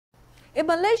In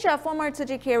Malaysia, former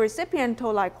Tzu Chi recipient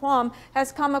Toh Lai Kuan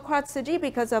has come across Tzu Chi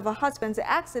because of her husband's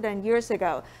accident years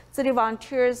ago. Tzu Chi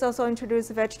volunteers also introduced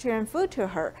vegetarian food to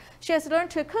her. She has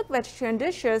learned to cook vegetarian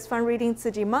dishes from reading Tzu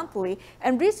Chi monthly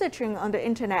and researching on the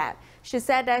internet. She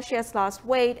said that she has lost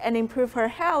weight and improved her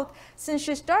health since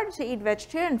she started to eat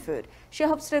vegetarian food. She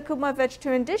hopes to cook more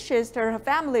vegetarian dishes that her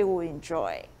family will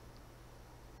enjoy.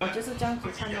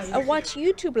 I watch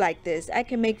YouTube like this. I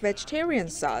can make vegetarian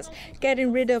sauce.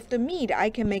 Getting rid of the meat, I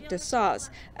can make the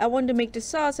sauce. I want to make the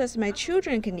sauce as my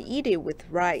children can eat it with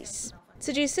rice.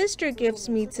 Tzu Chi's sister gives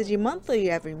me Tzu Chi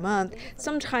monthly every month.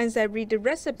 Sometimes I read the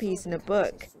recipes in a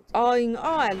book. All in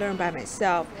all, I learn by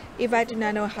myself. If I do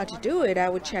not know how to do it, I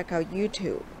would check out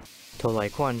YouTube. Toh Lai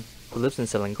Kuan, who lives in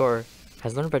Selangor,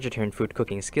 has learned vegetarian food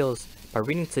cooking skills by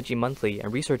reading Tzu Chi monthly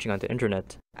and researching on the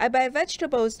internet. I buy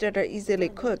vegetables that are easily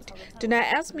cooked. Do not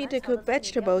ask me to cook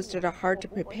vegetables that are hard to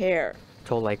prepare.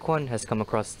 Toh Lai Kuan has come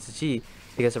across Tzu Chi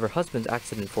because of her husband's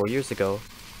accident 4 years ago.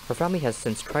 Her family has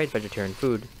since tried vegetarian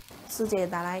food. Tzu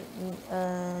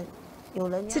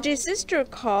Chi's sister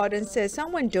called and said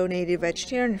someone donated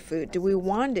vegetarian food. Do we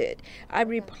want it? I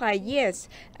replied yes.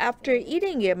 After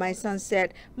eating it, my son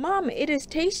said, "Mom, it is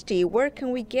tasty. Where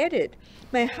can we get it?"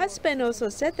 My husband also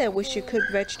said that we should cook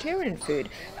vegetarian food,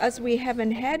 as we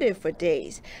haven't had it for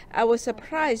days. I was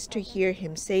surprised to hear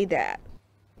him say that.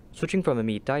 Switching from a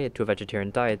meat diet to a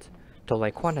vegetarian diet, Toh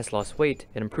Lai Kuan has lost weight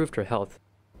and improved her health.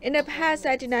 In the past,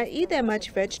 I did not eat that much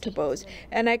vegetables,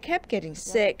 and I kept getting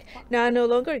sick. Now I no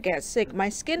longer get sick. My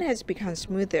skin has become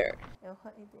smoother.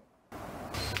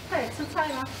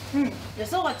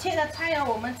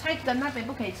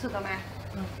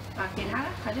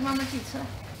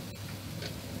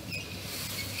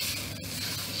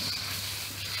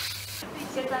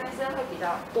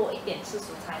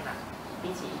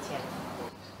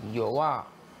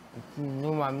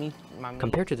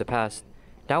 Compared to the past,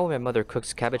 now when my mother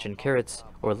cooks cabbage and carrots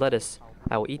or lettuce,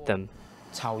 I will eat them.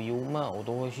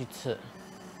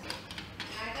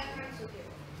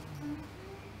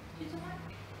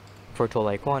 For Toh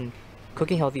Lai Kuan,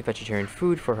 cooking healthy vegetarian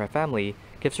food for her family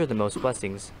gives her the most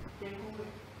blessings.